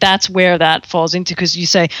 I think that's where that falls into, because you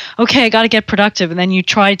say, okay, I got to get productive. And then you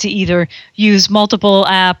try to either use multiple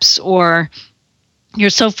apps, or you're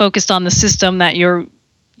so focused on the system that you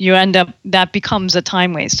end up, that becomes a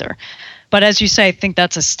time waster. But as you say, I think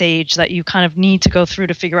that's a stage that you kind of need to go through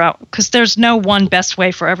to figure out, because there's no one best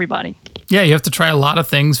way for everybody. Yeah, you have to try a lot of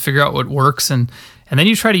things, figure out what works, and then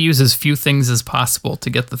you try to use as few things as possible to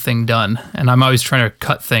get the thing done. And I'm always trying to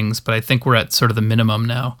cut things, but I think we're at sort of the minimum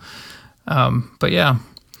now. But yeah.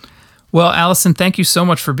 Well, Allison, thank you so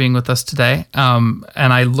much for being with us today. And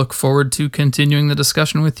I look forward to continuing the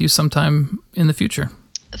discussion with you sometime in the future.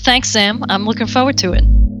 Thanks, Sam. I'm looking forward to it.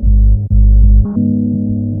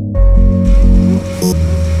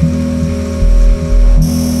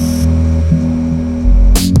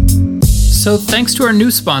 So thanks to our new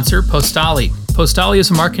sponsor, Postali. Postali is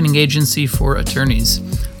a marketing agency for attorneys.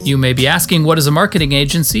 You may be asking, what is a marketing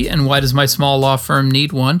agency and why does my small law firm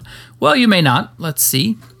need one? Well, you may not. Let's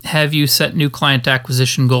see. Have you set new client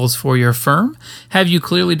acquisition goals for your firm? Have you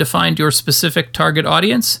clearly defined your specific target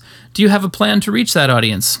audience? Do you have a plan to reach that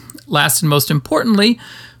audience? Last and most importantly,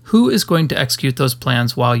 who is going to execute those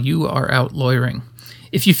plans while you are out lawyering?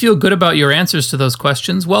 If you feel good about your answers to those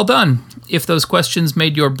questions, well done. If those questions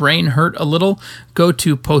made your brain hurt a little, go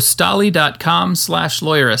to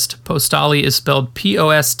postali.com/lawyerist. Postali is spelled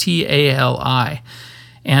Postali.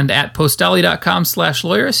 And at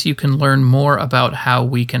postali.com/lawyerist, you can learn more about how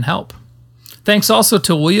we can help. Thanks also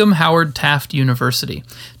to William Howard Taft University.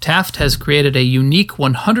 Taft has created a unique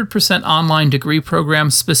 100% online degree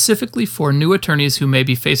program specifically for new attorneys who may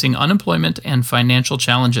be facing unemployment and financial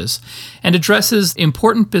challenges, and addresses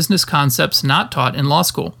important business concepts not taught in law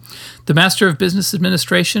school. The Master of Business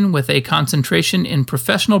Administration, with a concentration in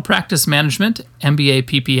Professional Practice Management, MBA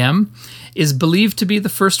PPM, is believed to be the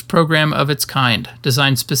first program of its kind,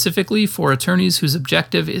 designed specifically for attorneys whose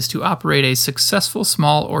objective is to operate a successful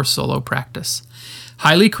small or solo practice.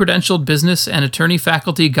 Highly credentialed business and attorney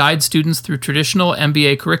faculty guide students through traditional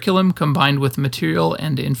MBA curriculum combined with material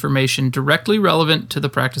and information directly relevant to the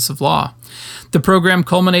practice of law. The program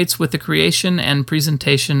culminates with the creation and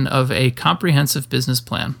presentation of a comprehensive business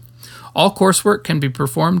plan. All coursework can be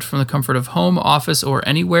performed from the comfort of home, office, or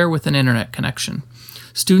anywhere with an internet connection.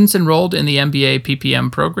 Students enrolled in the MBA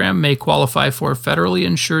PPM program may qualify for federally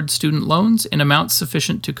insured student loans in amounts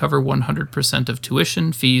sufficient to cover 100% of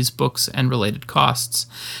tuition, fees, books, and related costs,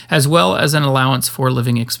 as well as an allowance for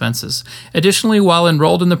living expenses. Additionally, while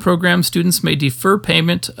enrolled in the program, students may defer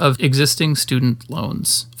payment of existing student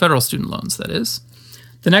loans, federal student loans, that is.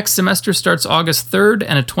 The next semester starts August 3rd,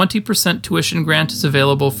 and a 20% tuition grant is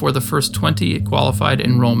available for the first 20 qualified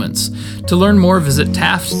enrollments. To learn more, visit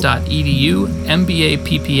taft.edu MBA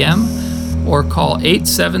PPM or call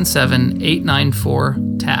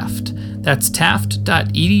 877-894-TAFT. That's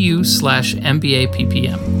taft.edu/MBA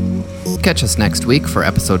PPM. Catch us next week for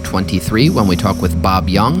episode 23 when we talk with Bob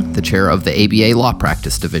Young, the chair of the ABA Law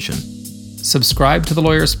Practice Division. Subscribe to the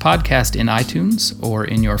Lawyerist Podcast in iTunes or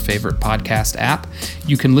in your favorite podcast app.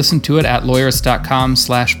 You can listen to it at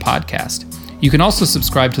lawyerist.com/podcast. You can also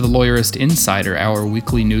subscribe to the Lawyerist Insider, our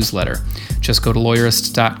weekly newsletter. Just go to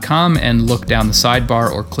lawyerist.com and look down the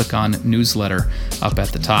sidebar or click on newsletter up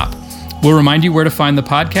at the top. We'll remind you where to find the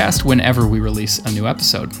podcast whenever we release a new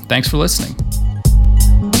episode. Thanks for listening.